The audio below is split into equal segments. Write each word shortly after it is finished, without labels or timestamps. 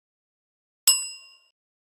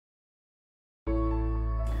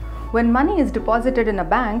When money is deposited in a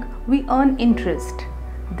bank, we earn interest.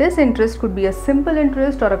 This interest could be a simple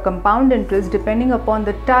interest or a compound interest depending upon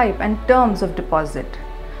the type and terms of deposit.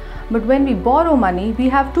 But when we borrow money, we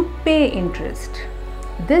have to pay interest.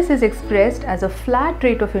 This is expressed as a flat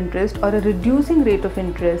rate of interest or a reducing rate of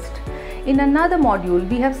interest. In another module,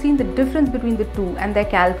 we have seen the difference between the two and their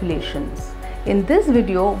calculations. In this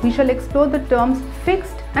video, we shall explore the terms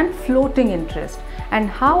fixed and floating interest and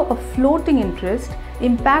how a floating interest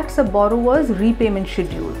impacts a borrower's repayment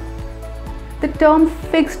schedule. The term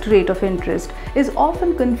fixed rate of interest is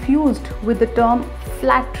often confused with the term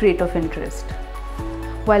flat rate of interest.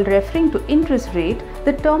 While referring to interest rate,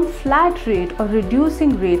 the term flat rate or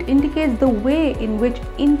reducing rate indicates the way in which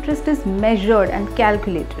interest is measured and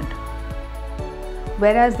calculated,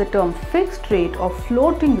 whereas the term fixed rate or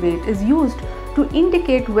floating rate is used to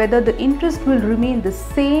indicate whether the interest will remain the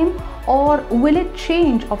same or will it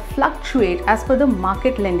change or fluctuate as per the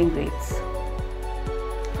market lending rates.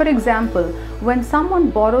 For example, when someone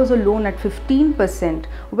borrows a loan at 15%,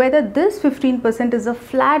 whether this 15% is a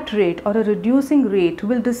flat rate or a reducing rate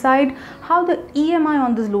will decide how the EMI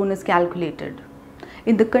on this loan is calculated.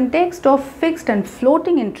 In the context of fixed and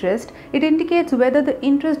floating interest, it indicates whether the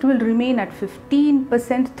interest will remain at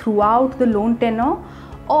 15% throughout the loan tenure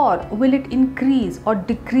or will it increase or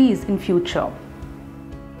decrease in future.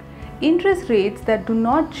 Interest rates that do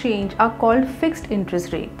not change are called fixed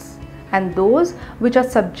interest rates, and those which are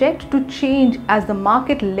subject to change as the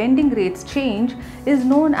market lending rates change is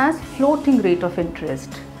known as floating rate of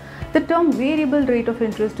interest. The term variable rate of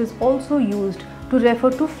interest is also used to refer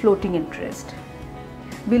to floating interest.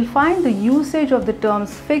 We'll find the usage of the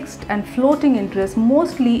terms fixed and floating interest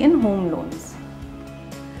mostly in home loans.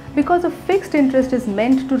 Because a fixed interest is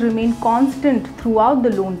meant to remain constant throughout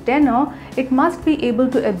the loan tenure, it must be able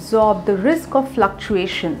to absorb the risk of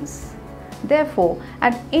fluctuations. Therefore,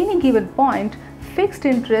 at any given point, fixed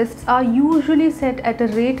interests are usually set at a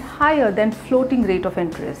rate higher than floating rate of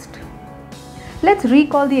interest. Let's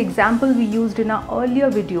recall the example we used in our earlier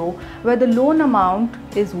video where the loan amount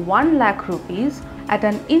is 1 lakh rupees at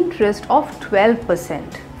an interest of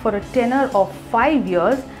 12% for a tenure of 5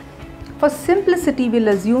 years. For simplicity, we'll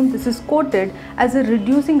assume this is quoted as a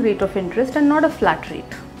reducing rate of interest and not a flat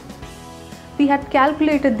rate. We had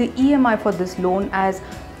calculated the EMI for this loan as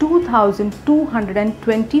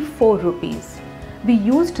 2,224 rupees. We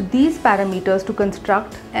used these parameters to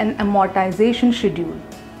construct an amortization schedule.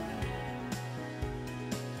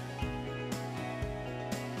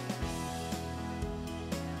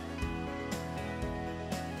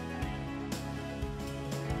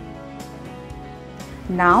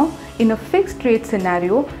 Now, in a fixed rate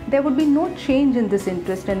scenario, there would be no change in this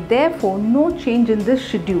interest and therefore no change in this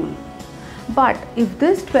schedule. But if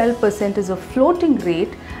this 12% is a floating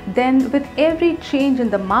rate, then with every change in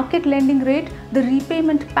the market lending rate, the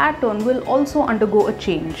repayment pattern will also undergo a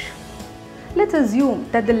change. Let's assume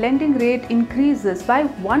that the lending rate increases by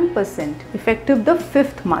 1% effective the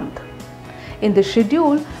 5th month. In the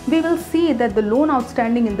schedule, we will see that the loan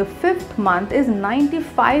outstanding in the 5th month is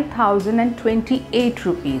 95,028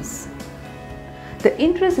 rupees. The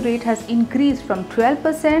interest rate has increased from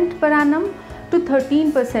 12% per annum to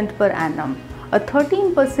 13% per annum. A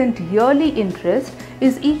 13% yearly interest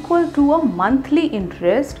is equal to a monthly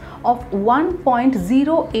interest of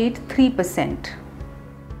 1.083%.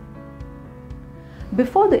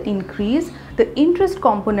 Before the increase, the interest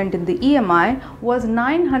component in the EMI was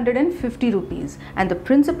 950 rupees and the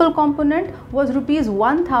principal component was rupees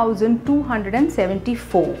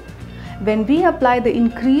 1,274. When we apply the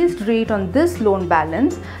increased rate on this loan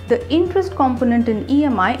balance, the interest component in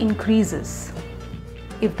EMI increases.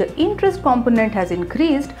 If the interest component has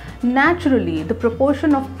increased, naturally the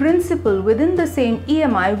proportion of principal within the same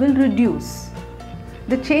EMI will reduce.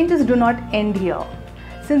 The changes do not end here.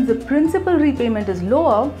 Since the principal repayment is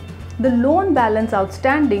lower, the loan balance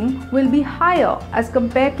outstanding will be higher as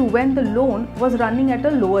compared to when the loan was running at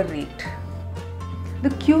a lower rate.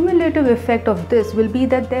 The cumulative effect of this will be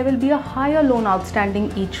that there will be a higher loan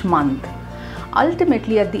outstanding each month.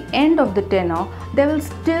 Ultimately, at the end of the tenure, there will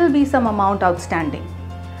still be some amount outstanding.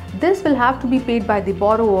 This will have to be paid by the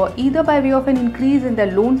borrower either by way of an increase in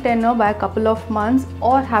their loan tenure by a couple of months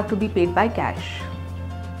or have to be paid by cash.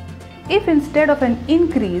 If instead of an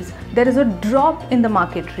increase, there is a drop in the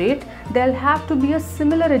market rate, there will have to be a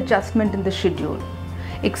similar adjustment in the schedule.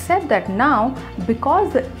 Except that now,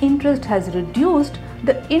 because the interest has reduced,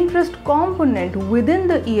 the interest component within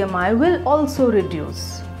the EMI will also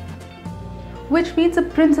reduce, which means the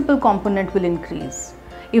principal component will increase.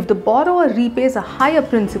 If the borrower repays a higher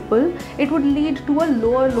principal, it would lead to a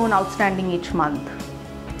lower loan outstanding each month.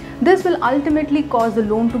 This will ultimately cause the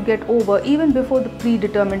loan to get over even before the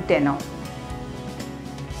predetermined tenor.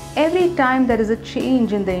 Every time there is a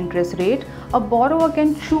change in the interest rate, a borrower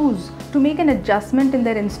can choose to make an adjustment in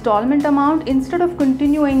their installment amount instead of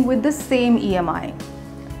continuing with the same EMI.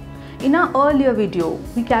 In our earlier video,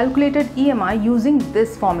 we calculated EMI using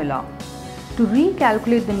this formula. To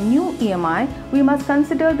recalculate the new EMI, we must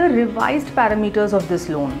consider the revised parameters of this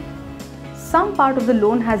loan. Some part of the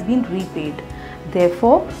loan has been repaid.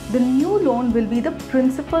 Therefore, the new loan will be the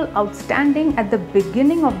principal outstanding at the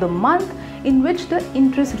beginning of the month in which the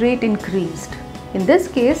interest rate increased. In this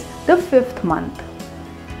case, the 5th month.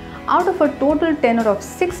 Out of a total tenor of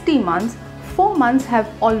 60 months, 4 months have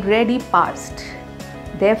already passed.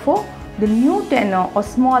 Therefore, the new tenor or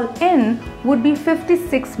small n would be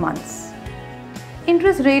 56 months.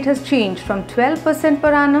 Interest rate has changed from 12%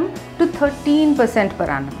 per annum to 13% per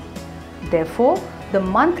annum. Therefore, the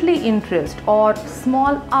monthly interest or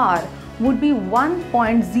small r would be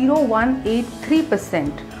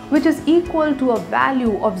 1.0183%, which is equal to a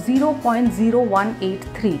value of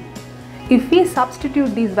 0.0183. If we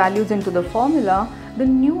substitute these values into the formula, the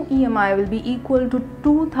new EMI will be equal to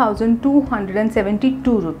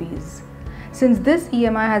 2,272 rupees. Since this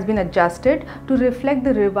EMI has been adjusted to reflect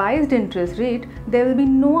the revised interest rate, there will be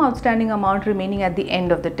no outstanding amount remaining at the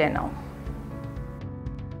end of the tenor.